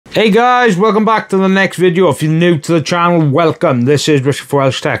Hey guys, welcome back to the next video. If you're new to the channel, welcome. This is Richard for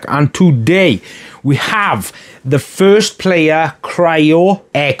WELSHYTECH, and today we have the 1STPlayer CRYO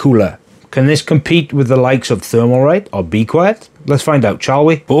air cooler. Can this compete with the likes of Thermalright or Be Quiet? Let's find out, shall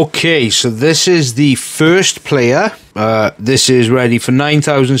we? Okay, so this is the 1STPlayer. This is ready for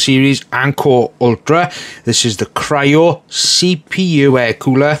 9000 series and Core Ultra. This is the CRYO CPU air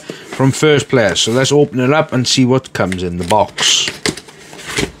cooler from 1STPlayer. So let's open it up and see what comes in the box.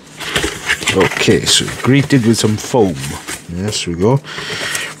 Okay, so greeted with some foam. Yes, we go.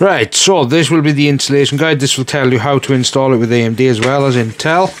 Right, so this will be the installation guide. This will tell you how to install it with AMD as well as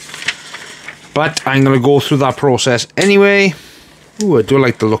Intel. But I'm going to go through that process anyway. Ooh, I do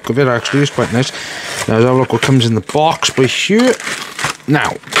like the look of it actually, it's quite nice. Now let's have a look what comes in the box by here.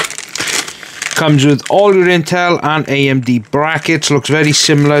 Now, comes with all your Intel and AMD brackets. Looks very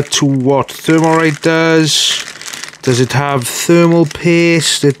similar to what Thermalright does. Does it have thermal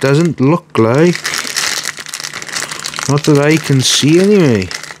paste? It doesn't look like. Not that I can see anyway.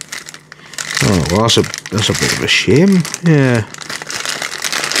 Oh, well, that's a bit of a shame. Yeah.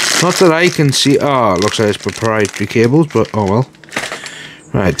 Not that I can see. Oh, it looks like it's proprietary cables, but oh well.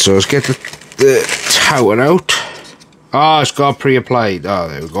 Right, so let's get the tower out. Oh, it's got pre-applied. Oh,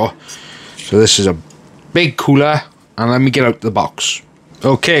 there we go. So this is a big cooler, and let me get out the box.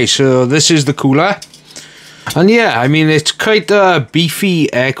 Okay, so this is the cooler. And yeah, I mean, it's quite a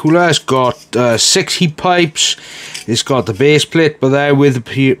beefy air cooler. It's got 6 heat pipes. It's got the base plate, but there with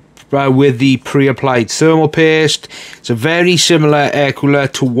the pre-applied thermal paste. It's a very similar air cooler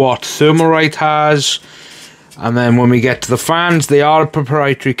to what Thermalright has. And then when we get to the fans, they are a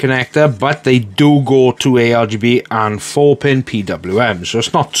proprietary connector, but they do go to ARGB and 4-pin PWM, so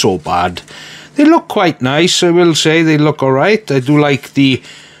it's not so bad. They look quite nice, I will say. They look alright. I do like the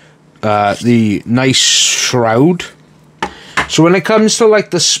nice shroud. So when it comes to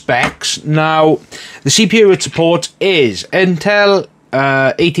like the specs, now the CPU it supports is Intel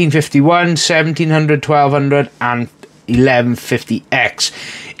 1851, 1700, 1200 and 1150X.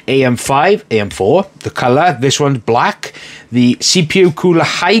 AM5, AM4, the colour, this one's black. The CPU cooler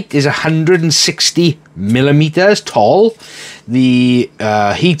height is 160 millimeters tall. The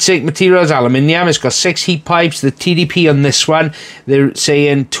heatsink material is aluminium. It's got 6 heat pipes. The TDP on this one, they're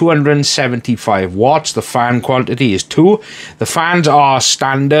saying 275 watts. The fan quantity is 2. The fans are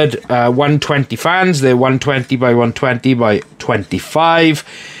standard 120 fans. They're 120 by 120 by 25.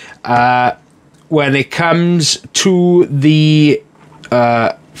 When it comes to the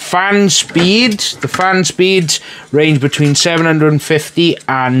fan speeds, the fan speeds range between 750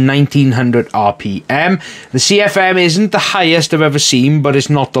 and 1900 RPM. The CFM isn't the highest I've ever seen, but it's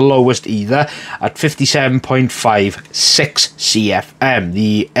not the lowest either, at 57.56 CFM.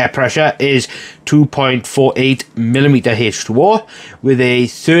 The air pressure is 2.48 millimeter H2O with a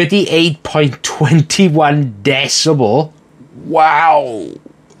 38.21 decibel. Wow.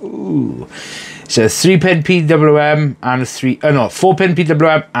 Ooh. It's a 3-pin PWM and a 4-pin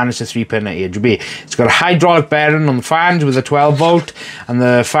PWM, and it's a 3-pin ARGB. It's got a hydraulic bearing on the fans with a 12 volt, and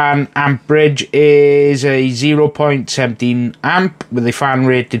the fan amperage is a 0.17 amp with a fan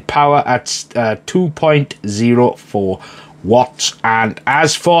rated power at 2.04 watts. And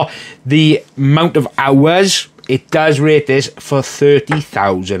as for the amount of hours, it does rate this for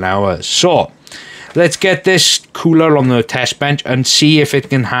 30,000 hours. So let's get this cooler on the test bench and see if it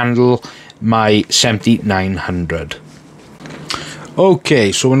can handle my 7900.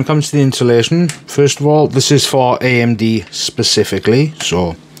 Okay, so when it comes to the installation, first of all, this is for AMD specifically.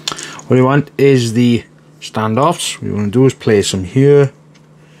 So what you want is the standoffs. What you want to do is place them here,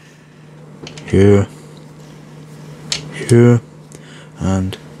 here, here,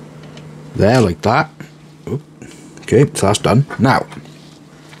 and there, like that. Okay, so that's done. Now I'm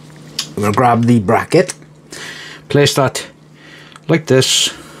going to grab the bracket, place that like this,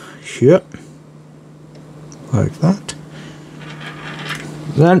 here, like that.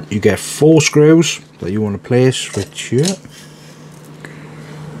 Then you get 4 screws that you want to place right here,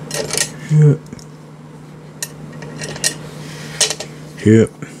 here, here,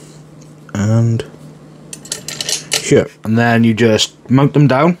 and here. And then you just mount them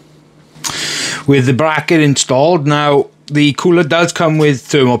down with the bracket installed. Now the cooler does come with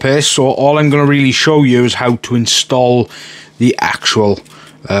thermal paste, so all I'm going to really show you is how to install the actual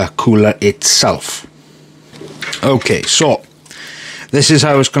cooler itself. Okay, so this is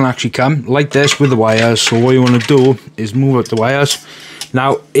how it's going to actually come, like this with the wires. So what you want to do is move out the wires.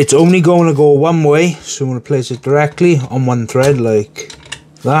 Now it's only going to go one way, so I'm going to place it directly on one thread like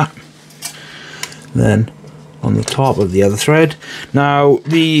that, then on the top of the other thread. Now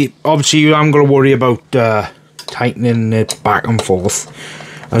obviously I'm going to worry about tightening it back and forth.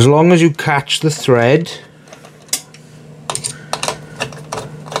 As long as you catch the thread,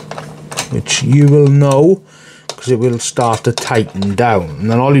 which you will know because it will start to tighten down, and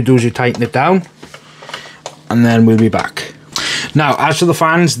then all you do is you tighten it down, and then we'll be back. Now, as for the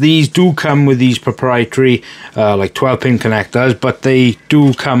fans, these do come with these proprietary like 12-pin connectors, but they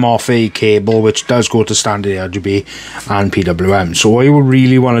do come off a cable which does go to standard ARGB and PWM. So what you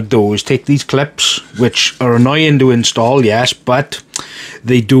really want to do is take these clips, which are annoying to install, yes, but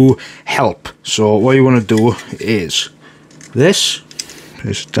they do help. So what you want to do is this,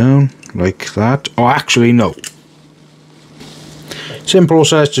 place it down like that, or actually no. Same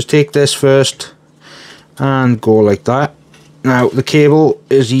process, just take this first and go like that. Now the cable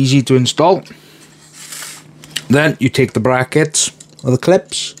is easy to install. Then you take the brackets or the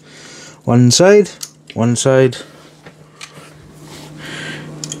clips, one side,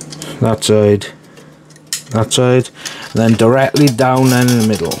 that side, and then directly down and in the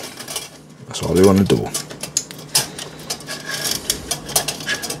middle. That's all you want to do.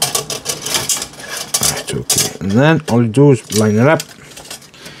 Right, okay, and then all you do is line it up,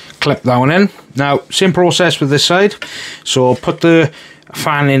 clip that one in. Now, same process with this side. So put the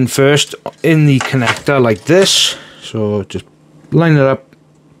fan in first in the connector like this. So just line it up,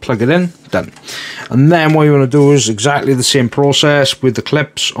 plug it in, done. And then what you want to do is exactly the same process with the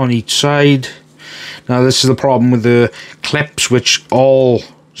clips on each side. Now this is the problem with the clips, which all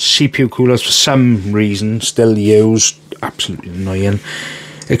CPU coolers for some reason still use. Absolutely annoying.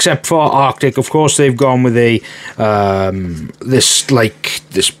 Except for Arctic, of course, they've gone with a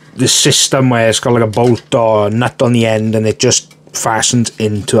this system where it's got like a bolt or a nut on the end, and it just fastens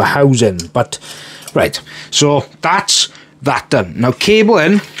into a housing. But right, so that's that done. Now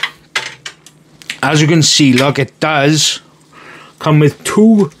cabling, as you can see, look, it does come with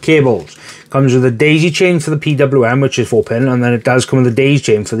two cables. Comes with a daisy chain for the PWM, which is 4-pin, and then it does come with a daisy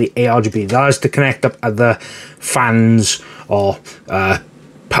chain for the ARGB. That is to connect up other fans or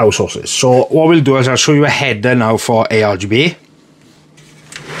power sources. So what we'll do is I'll show you a header now for ARGB.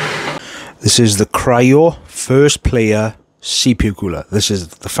 This is the CRYO 1STPlayer CPU Cooler. This is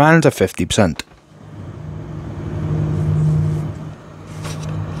the fans at 50%.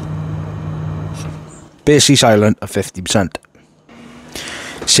 Basically silent at 50%.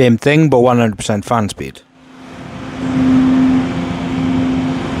 Same thing, but 100% fan speed.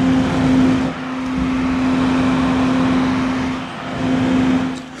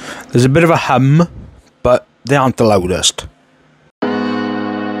 There's a bit of a hum, but they aren't the loudest.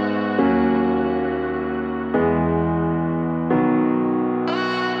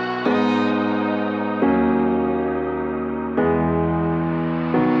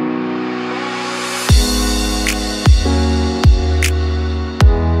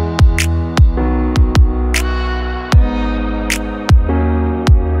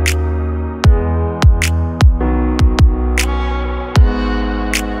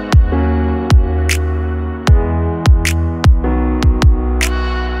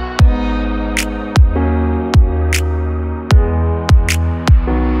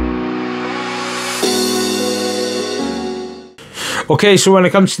 Okay, so when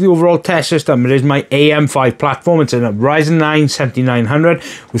it comes to the overall test system, it is my AM5 platform. It's a Ryzen 9 7900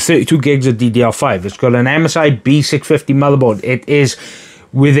 with 32 gigs of DDR5. It's got an MSI B650 motherboard. It is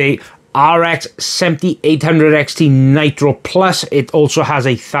with a RX 7800 XT Nitro Plus. It also has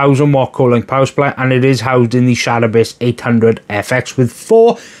a 1000 watt cooling power supply, and it is housed in the Shadowbase 800 FX with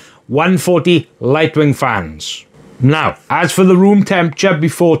 4 140 Lightwing fans. Now, as for the room temperature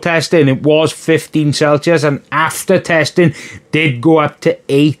before testing, it was 15 Celsius, and after testing did go up to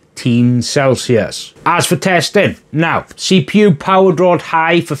 18 Celsius. As for testing, now, CPU power draw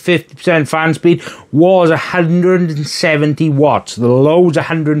high for 50% fan speed was 170 watts. The low was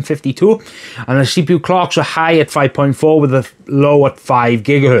 152, and the CPU clocks were high at 5.4 with a low at 5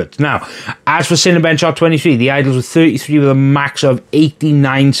 gigahertz. Now, as for Cinebench R23, the idles were 33 with a max of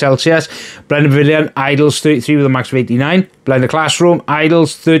 89 Celsius. Blender Pavilion idles 33 with a max of 89. Blender Classroom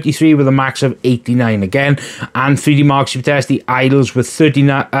idles 33 with a max of 89 again. And 3D Mark CPU Test, the idles were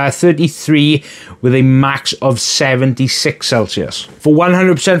 33 with a max of 76 Celsius. For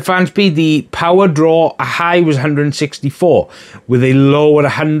 100% fan speed, the power draw high was 164 with a low at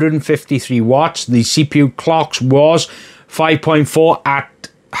 153 watts. The CPU clocks was 5.4 at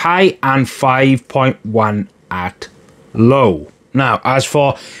high and 5.1 at low. Now, as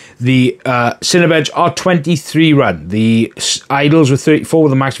for the Cinebench R23 run, the idles were 34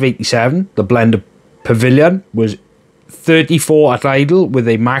 with a max of 87. The Blender Pavilion was 34 at idle with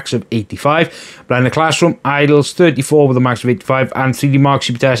a max of 85. Blender Classroom idles 34 with a max of 85, and 3D Mark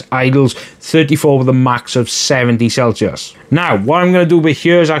CPU Test idles 34 with a max of 70 Celsius. Now, what I'm going to do over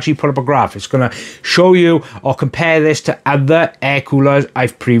here is actually put up a graph. It's going to show you or compare this to other air coolers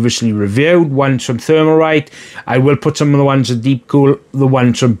I've previously reviewed. Ones from Thermalright. I will put some of the ones at Deep Cool, the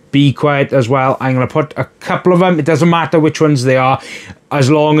ones from Be Quiet as well. I'm going to put a couple of them. It doesn't matter which ones they are, as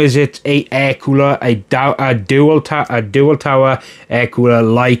long as it's a air cooler, a dual tower air cooler,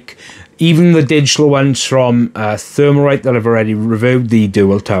 like even the digital ones from Thermalright that I've already reviewed, the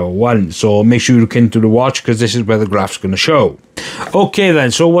dual tower one. So make sure you look into the watch, because this is where the graph's going to show. Okay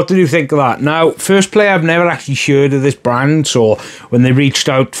then, so what did you think of that? Now, 1STPlayer, I've never actually heard of this brand, so when they reached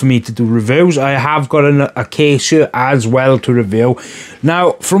out for me to do reviews, I have got a case here as well to review.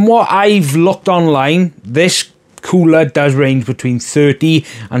 Now, from what I've looked online, this cooler does range between £30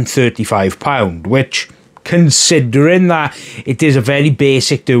 and £35, which, considering that it is a very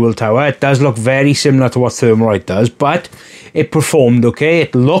basic dual tower, it does look very similar to what Thermalright does, but it performed okay.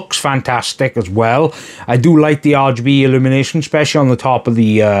 It looks fantastic as well. I do like the RGB illumination, especially on the top of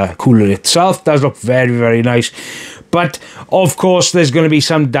the cooler itself. It does look very, very nice. But, of course, there's going to be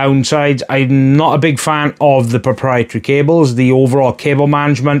some downsides. I'm not a big fan of the proprietary cables. The overall cable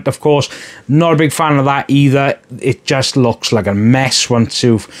management, of course, not a big fan of that either. It just looks like a mess once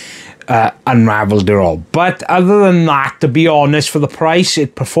you've unraveled it all. But other than that, to be honest, for the price,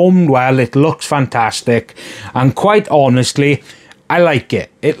 it performed well. It looks fantastic. And quite honestly, I like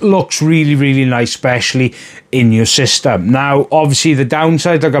it. It looks really, really nice, especially in your system. Now, obviously, the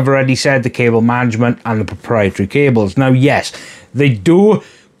downsides, like I've already said, the cable management and the proprietary cables. Now, yes, they do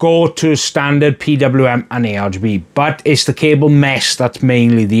go to standard PWM and ARGB, but it's the cable mesh that's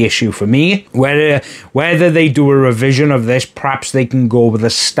mainly the issue for me. Whether they do a revision of this, perhaps they can go with a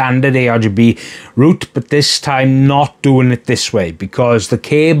standard ARGB route, but this time not doing it this way, because the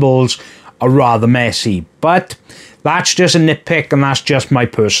cables are rather messy. But that's just a nitpick, and that's just my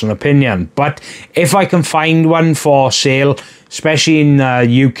personal opinion. But if I can find one for sale, especially in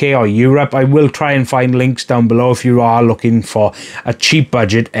UK or Europe, I will try and find links down below if you are looking for a cheap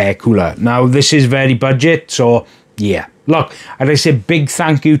budget air cooler. Now, this is very budget, so yeah. Look, as I say, big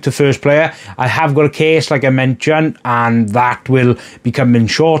thank you to 1STPlayer. I have got a case, like I mentioned, and that will be coming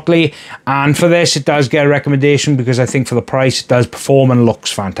shortly. And for this, it does get a recommendation, because I think for the price, it does perform and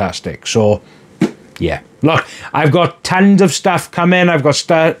looks fantastic. So yeah, look, I've got tons of stuff coming. I've got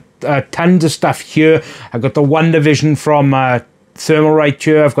tons of stuff here. I've got the One Division from Thermalright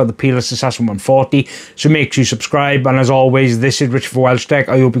here. I've got the Peerless Assassin 140. So make sure you subscribe. And as always, this is Richard for WELSHYTECH.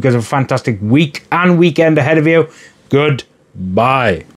 I hope you guys have a fantastic week and weekend ahead of you. Goodbye.